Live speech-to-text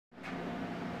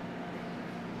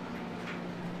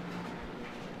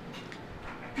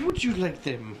Would you like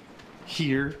them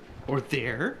here or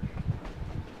there?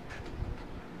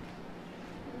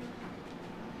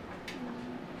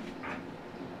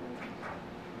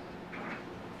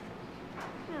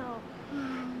 No.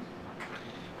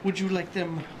 Would you like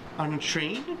them on a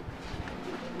train?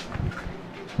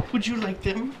 Would you like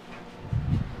them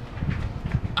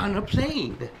on a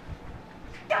plane?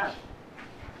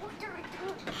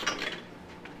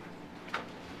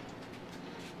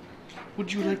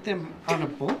 Would you like them on a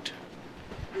boat?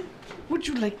 Would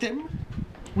you like them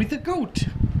with a goat?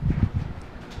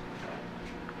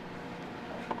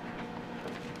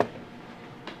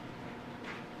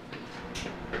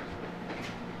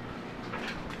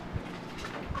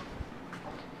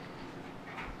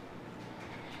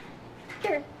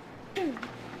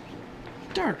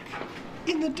 Dark.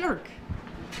 In the dark.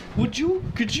 Would you?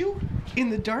 Could you?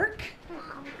 In the dark?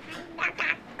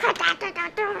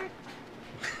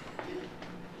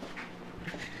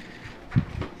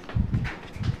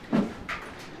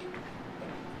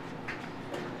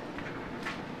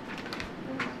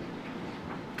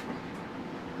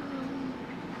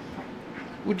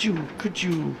 Would you? Could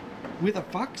you? With a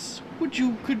fox? Would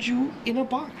you? Could you? In a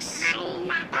box?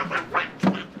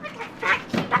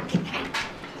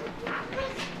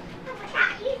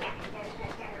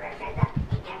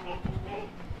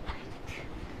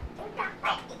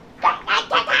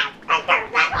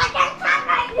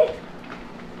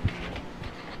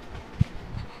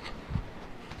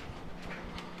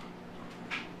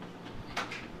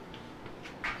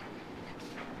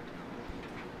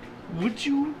 Would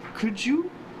you? Could you?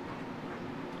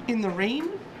 In the rain?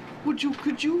 Would you?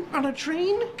 Could you? On a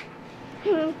train?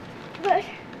 But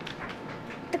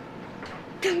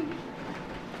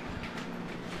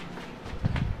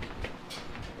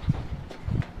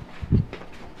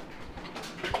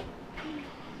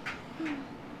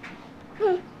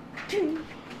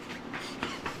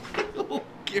Oh,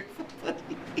 careful,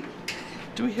 buddy.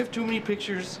 Do we have too many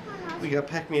pictures? We got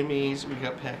Pac-Man maze, we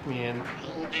got Pac-Man,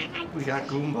 we got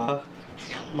Goomba,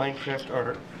 Minecraft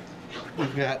art,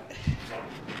 we've got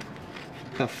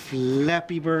a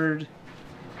Flappy Bird,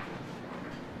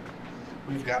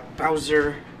 we've got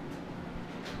Bowser,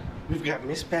 we've got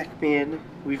Miss Pac-Man,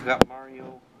 we've got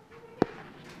Mario,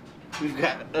 we've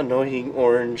got Annoying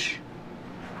Orange.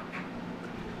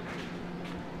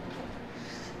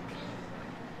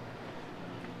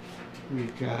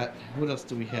 We've got, what else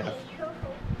do we have?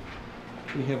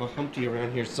 We have a Humpty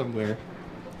around here somewhere.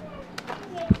 do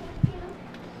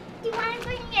you want to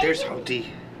bring eggs? There's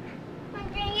Humpty. Want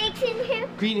to bring eggs in here?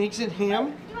 Green eggs and ham?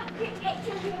 Do you want to bring eggs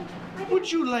in here? Would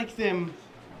you like them?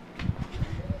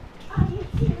 Oh, you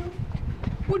too.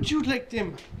 Would you like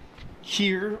them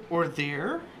here or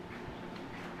there?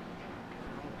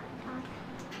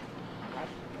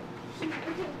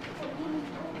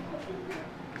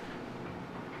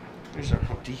 There's our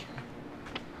Humpty.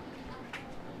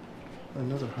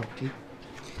 Another Humpty.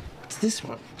 What's this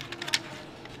one?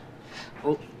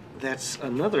 Oh, that's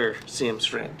another Sam's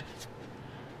friend.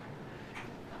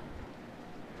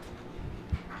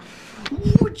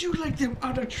 Would you like them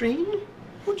on a train?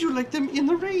 Would you like them in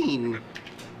the rain?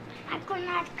 I'm gonna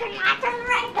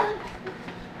right.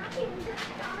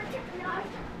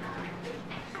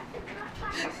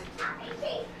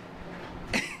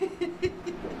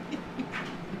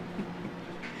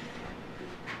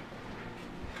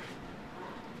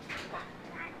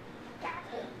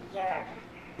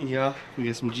 Yeah, we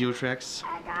got some geotracks.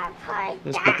 I got put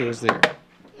Let's put those there.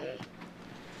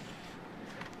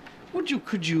 Would you,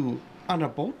 could you, on a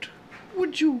boat?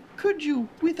 Would you, could you,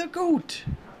 with a goat?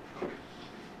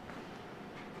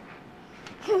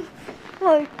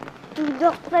 I do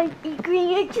not like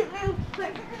eating eggs in milk, but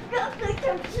I do not like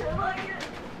them so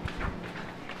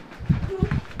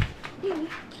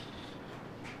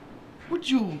Would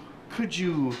you, could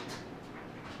you,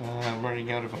 I'm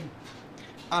running out of them.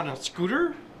 On a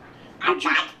scooter? Would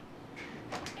you?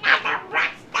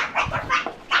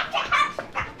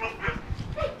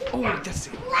 Oh, that's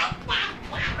it.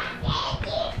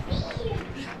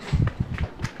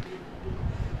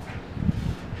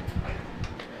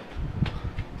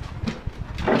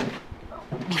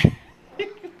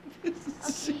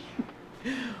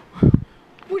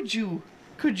 Would you,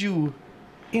 could you,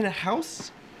 in a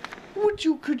house? Would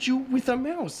you, could you, with a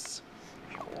mouse?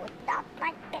 I would not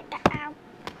like that.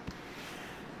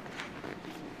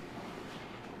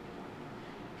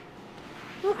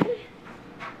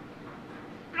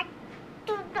 I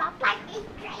do not like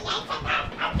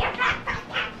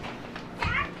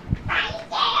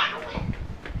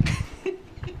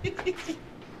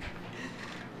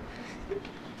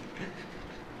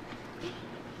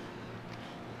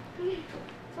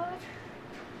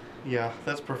Yeah,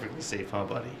 that's perfectly safe, huh,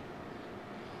 buddy?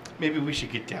 Maybe we should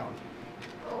get down.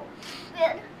 Oh,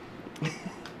 good.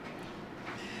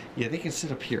 Yeah, they can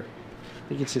sit up here.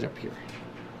 They can sit up here.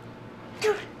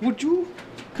 Would you?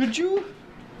 Could you?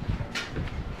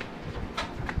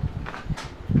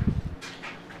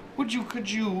 Would you,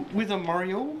 could you, with a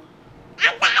Mario?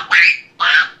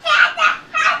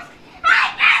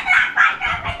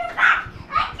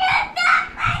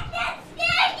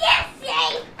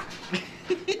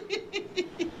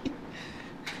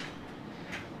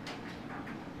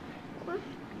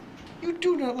 You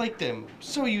do not like them,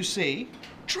 so you say.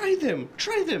 Try them,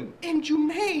 and you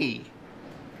may.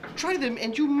 Try them,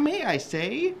 and you may, I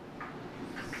say.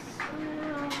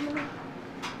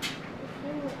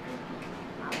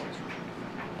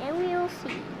 And we'll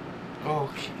see.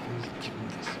 Okay, give me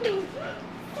this.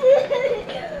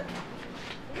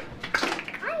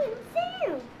 I am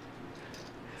Sam.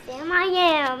 Sam I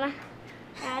am.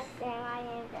 That's Sam I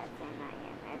am. That's Sam I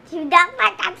am. That's you don't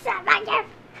like that Sam I am.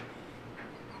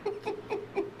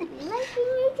 You like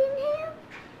making him?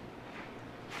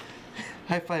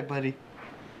 High five, buddy.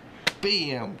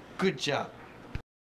 Bam. Good job.